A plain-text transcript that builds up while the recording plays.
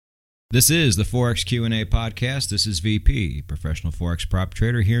This is the Forex Q&A podcast. This is VP, professional Forex prop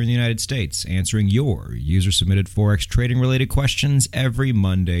trader here in the United States, answering your user-submitted Forex trading-related questions every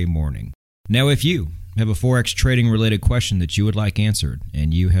Monday morning. Now, if you have a Forex trading-related question that you would like answered,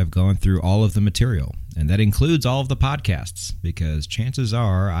 and you have gone through all of the material, and that includes all of the podcasts, because chances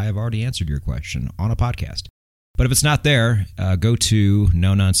are I have already answered your question on a podcast. But if it's not there, go to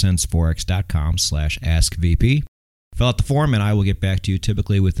nononsenseforex.com/askvp. Fill out the form, and I will get back to you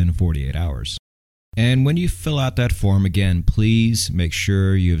typically within 48 hours. And when you fill out that form, again, please make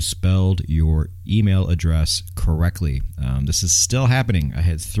sure you have spelled your email address correctly. This is still happening. I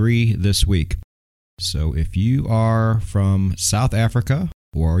had 3 this week. So if you are from South Africa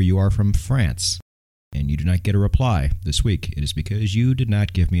or you are from France and you do not get a reply this week, it is because you did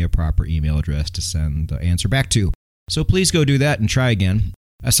not give me a proper email address to send the answer back to. So please go do that and try again.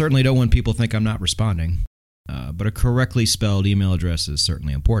 I certainly don't want people to think I'm not responding. But a correctly spelled email address is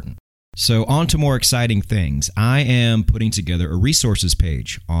certainly important. So on to more exciting things. I am putting together a resources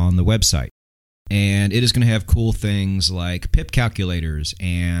page on the website. And it is going to have cool things like pip calculators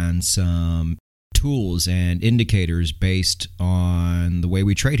and some tools and indicators based on the way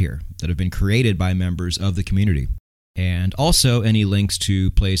we trade here that have been created by members of the community. And also any links to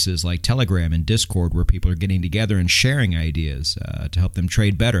places like Telegram and Discord where people are getting together and sharing ideas to help them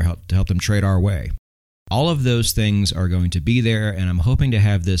trade better, to help them trade our way. All of those things are going to be there, and I'm hoping to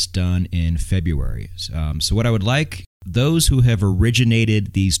have this done in February. So what I would like those who have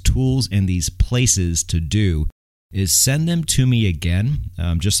originated these tools and these places to do is send them to me again,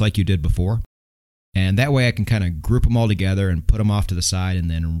 just like you did before. And that way I can kind of group them all together and put them off to the side and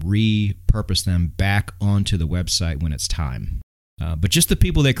then repurpose them back onto the website when it's time. But just the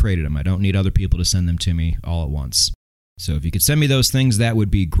people that created them. I don't need other people to send them to me all at once. So if you could send me those things, that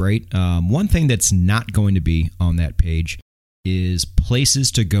would be great. One thing that's not going to be on that page is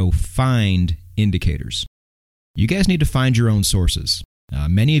places to go find indicators. You guys need to find your own sources.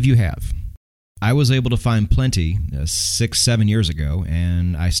 Many of you have. I was able to find plenty 6-7 years ago,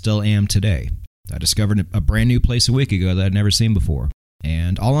 and I still am today. I discovered a brand new place a week ago that I'd never seen before.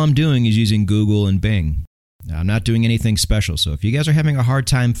 And all I'm doing is using Google and Bing. I'm not doing anything special. So if you guys are having a hard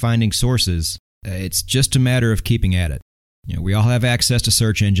time finding sources, it's just a matter of keeping at it. You know, we all have access to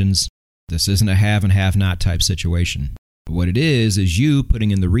search engines. This isn't a have and have not type situation. But what it is you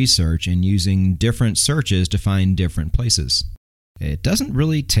putting in the research and using different searches to find different places. It doesn't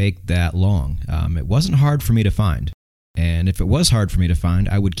really take that long. It wasn't hard for me to find. And if it was hard for me to find,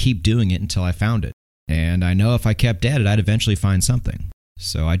 I would keep doing it until I found it. And I know if I kept at it, I'd eventually find something.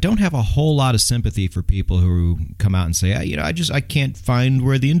 So I don't have a whole lot of sympathy for people who come out and say, I can't find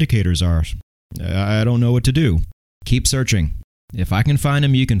where the indicators are. I don't know what to do. Keep searching. If I can find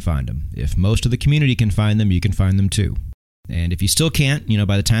them, you can find them. If most of the community can find them, you can find them too. And if you still can't,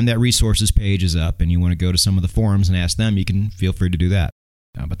 by the time that resources page is up and you want to go to some of the forums and ask them, you can feel free to do that.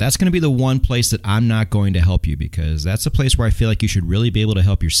 But that's going to be the one place that I'm not going to help you because that's a place where I feel like you should really be able to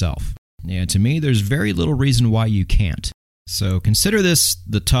help yourself. And to me, there's very little reason why you can't. So consider this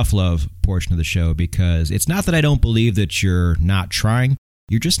the tough love portion of the show because it's not that I don't believe that you're not trying.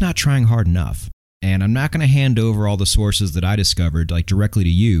 You're just not trying hard enough. And I'm not going to hand over all the sources that I discovered directly to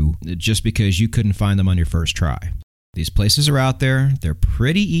you just because you couldn't find them on your first try. These places are out there. They're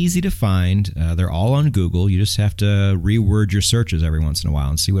pretty easy to find. They're all on Google. You just have to reword your searches every once in a while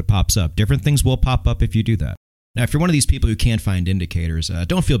and see what pops up. Different things will pop up if you do that. Now, if you're one of these people who can't find indicators,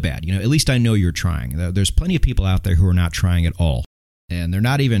 don't feel bad. At least I know you're trying. There's plenty of people out there who are not trying at all. And they're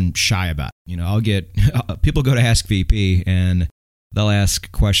not even shy about it. I'll get people go to Ask VP and they'll ask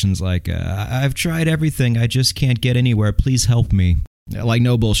questions like, I've tried everything. I just can't get anywhere. Please help me. Like,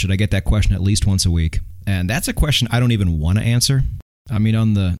 no bullshit. I get that question at least once a week. And that's a question I don't even want to answer.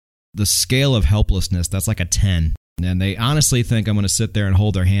 On the scale of helplessness, that's like a 10. And they honestly think I'm going to sit there and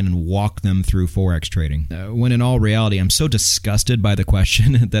hold their hand and walk them through Forex trading. When in all reality, I'm so disgusted by the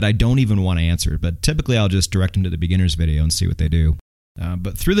question that I don't even want to answer it. But typically, I'll just direct them to the beginner's video and see what they do.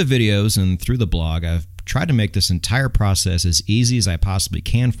 But through the videos and through the blog, I've tried to make this entire process as easy as I possibly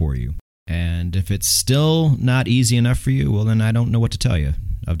can for you. And if it's still not easy enough for you, well, then I don't know what to tell you.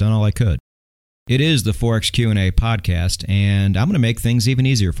 I've done all I could. It is the Forex Q&A podcast, and I'm going to make things even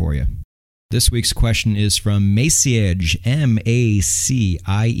easier for you. This week's question is from Maciej,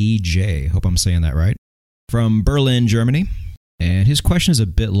 M-A-C-I-E-J. Hope I'm saying that right. From Berlin, Germany. And his question is a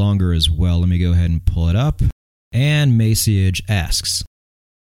bit longer as well. Let me go ahead and pull it up. And Maciej asks,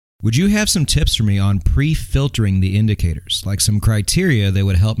 would you have some tips for me on pre-filtering the indicators, like some criteria that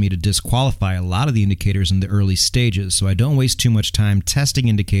would help me to disqualify a lot of the indicators in the early stages so I don't waste too much time testing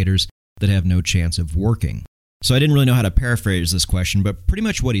indicators that have no chance of working? So I didn't really know how to paraphrase this question, but pretty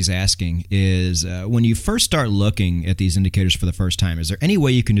much what he's asking is when you first start looking at these indicators for the first time, is there any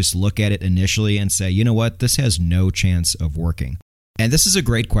way you can just look at it initially and say, you know what, this has no chance of working? And this is a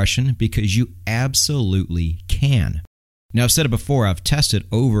great question because you absolutely can. Now, I've said it before, I've tested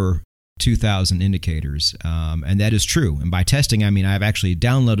over 2,000 indicators, and that is true. And by testing, I mean I've actually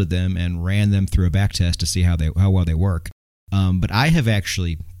downloaded them and ran them through a back test to see how well they work. But I have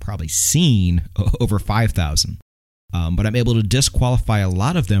actually probably seen over 5,000. But I'm able to disqualify a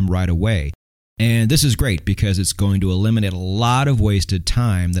lot of them right away. And this is great because it's going to eliminate a lot of wasted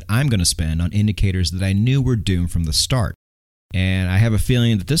time that I'm going to spend on indicators that I knew were doomed from the start. And I have a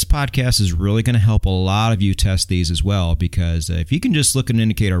feeling that this podcast is really going to help a lot of you test these as well, because if you can just look at an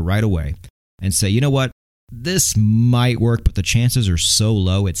indicator right away and say, you know what, this might work, but the chances are so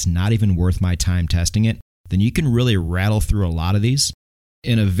low it's not even worth my time testing it, then you can really rattle through a lot of these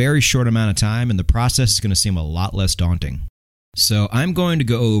in a very short amount of time, and the process is going to seem a lot less daunting. So I'm going to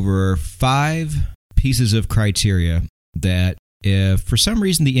go over 5 pieces of criteria that if for some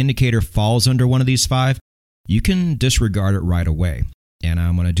reason the indicator falls under one of these 5, you can disregard it right away. And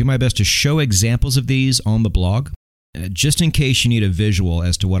I'm going to do my best to show examples of these on the blog, just in case you need a visual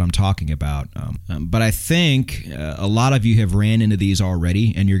as to what I'm talking about. But I think a lot of you have ran into these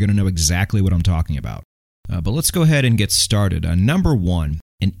already, and you're going to know exactly what I'm talking about. But let's go ahead and get started. Number 1,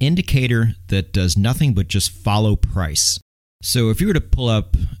 an indicator that does nothing but just follow price. So if you were to pull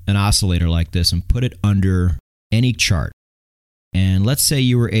up an oscillator like this and put it under any chart, and let's say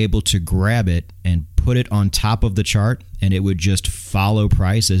you were able to grab it and put it on top of the chart, and it would just follow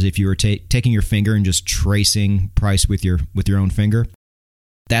price as if you were taking your finger and just tracing price with your own finger,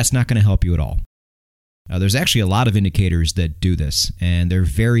 that's not going to help you at all. There's actually a lot of indicators that do this, and they're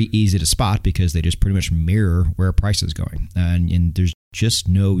very easy to spot because they just pretty much mirror where price is going, and there's just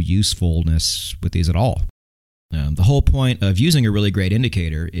no usefulness with these at all. The whole point of using a really great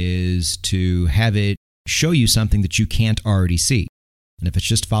indicator is to have it show you something that you can't already see. And if it's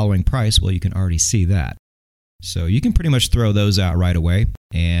just following price, well, you can already see that. So you can pretty much throw those out right away,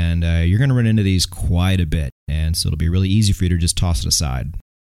 and you're going to run into these quite a bit, and so it'll be really easy for you to just toss it aside.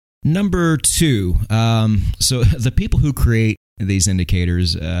 Number 2, so the people who create these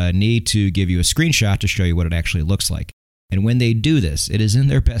indicators need to give you a screenshot to show you what it actually looks like. And when they do this, it is in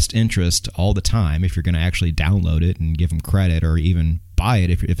their best interest all the time, if you're going to actually download it and give them credit or even buy it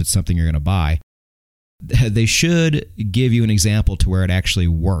if it's something you're going to buy, they should give you an example to where it actually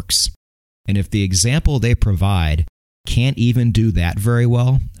works. And if the example they provide can't even do that very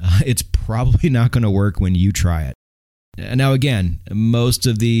well, it's probably not going to work when you try it. Now again, most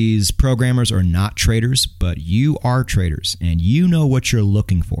of these programmers are not traders, but you are traders, and you know what you're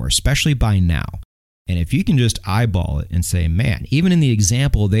looking for, especially by now. And if you can just eyeball it and say, man, even in the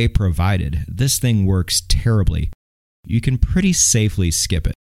example they provided, this thing works terribly, you can pretty safely skip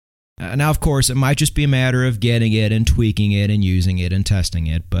it. Now, of course, it might just be a matter of getting it and tweaking it and using it and testing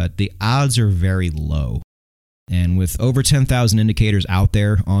it, but the odds are very low. And with over 10,000 indicators out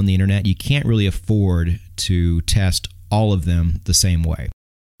there on the internet, you can't really afford to test all of them the same way.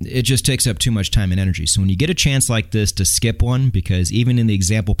 It just takes up too much time and energy. So when you get a chance like this to skip one, because even in the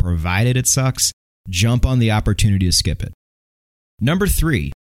example provided it sucks, jump on the opportunity to skip it. Number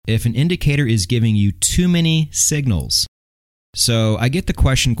 3, if an indicator is giving you too many signals. So I get the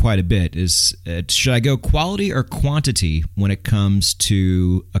question quite a bit is, should I go quality or quantity when it comes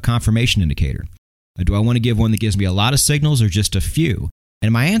to a confirmation indicator? Do I want to give one that gives me a lot of signals or just a few?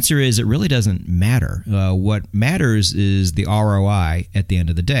 And my answer is it really doesn't matter. What matters is the ROI at the end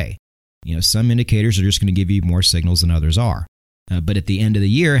of the day. Some indicators are just going to give you more signals than others are. But at the end of the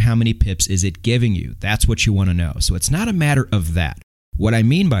year, how many pips is it giving you? That's what you want to know. So it's not a matter of that. What I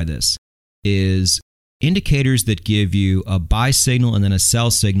mean by this is indicators that give you a buy signal and then a sell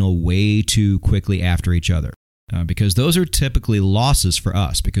signal way too quickly after each other, because those are typically losses for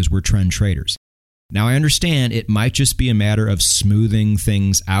us because we're trend traders. Now, I understand it might just be a matter of smoothing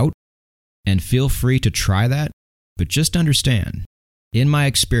things out, and feel free to try that, but just understand, in my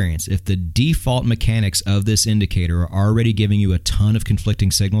experience, if the default mechanics of this indicator are already giving you a ton of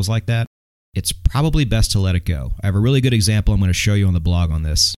conflicting signals like that, it's probably best to let it go. I have a really good example I'm going to show you on the blog on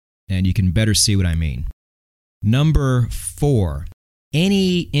this, and you can better see what I mean. Number 4,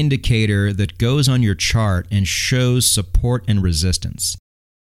 any indicator that goes on your chart and shows support and resistance.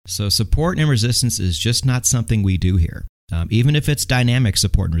 So support and resistance is just not something we do here. Even if it's dynamic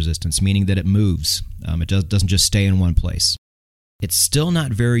support and resistance, meaning that it moves, it doesn't just stay in one place. It's still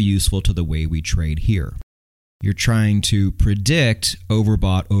not very useful to the way we trade here. You're trying to predict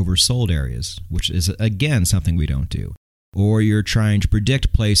overbought, oversold areas, which is, again, something we don't do. Or you're trying to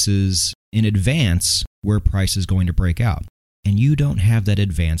predict places in advance where price is going to break out. And you don't have that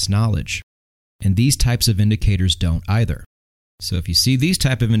advanced knowledge. And these types of indicators don't either. So if you see these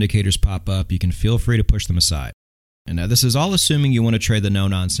type of indicators pop up, you can feel free to push them aside. And now this is all assuming you want to trade the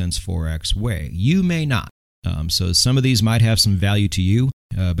no-nonsense Forex way. You may not. So some of these might have some value to you,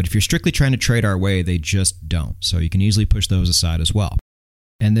 but if you're strictly trying to trade our way, they just don't. So you can easily push those aside as well.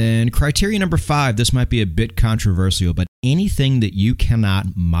 And then criteria number 5, this might be a bit controversial, but anything that you cannot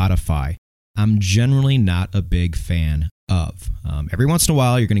modify, I'm generally not a big fan of. Every once in a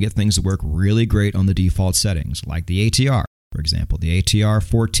while, you're going to get things that work really great on the default settings, like the ATR, for example. The ATR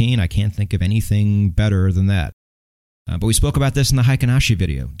 14, I can't think of anything better than that. But we spoke about this in the Heikinashi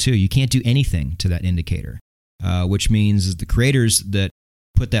video, too. You can't do anything to that indicator, which means the creators that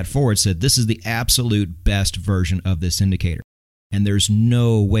put that forward said this is the absolute best version of this indicator. And there's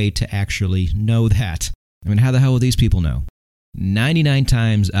no way to actually know that. I mean, how the hell will these people know? 99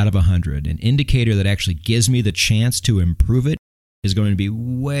 times out of 100, an indicator that actually gives me the chance to improve it is going to be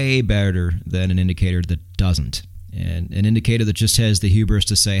way better than an indicator that doesn't. And an indicator that just has the hubris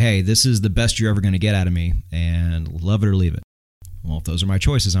to say, hey, this is the best you're ever going to get out of me, and love it or leave it. Well, if those are my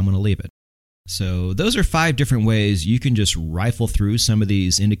choices, I'm going to leave it. So those are 5 different ways you can just rifle through some of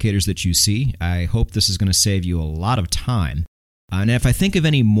these indicators that you see. I hope this is going to save you a lot of time. And if I think of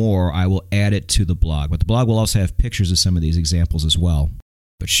any more, I will add it to the blog. But the blog will also have pictures of some of these examples as well.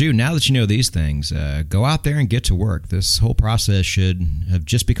 But shoot, now that you know these things, go out there and get to work. This whole process should have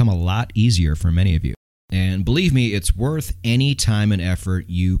just become a lot easier for many of you. And believe me, it's worth any time and effort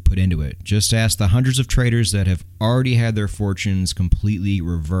you put into it. Just ask the hundreds of traders that have already had their fortunes completely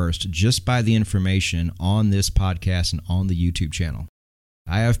reversed just by the information on this podcast and on the YouTube channel.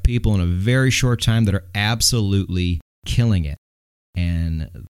 I have people in a very short time that are absolutely killing it.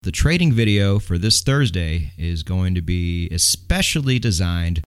 And the trading video for this Thursday is going to be especially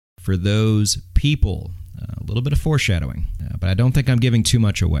designed for those people. A little bit of foreshadowing, but I don't think I'm giving too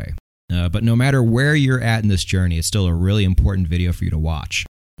much away. But no matter where you're at in this journey, it's still a really important video for you to watch.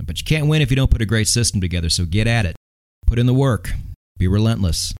 But you can't win if you don't put a great system together, so get at it. Put in the work. Be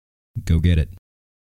relentless. Go get it.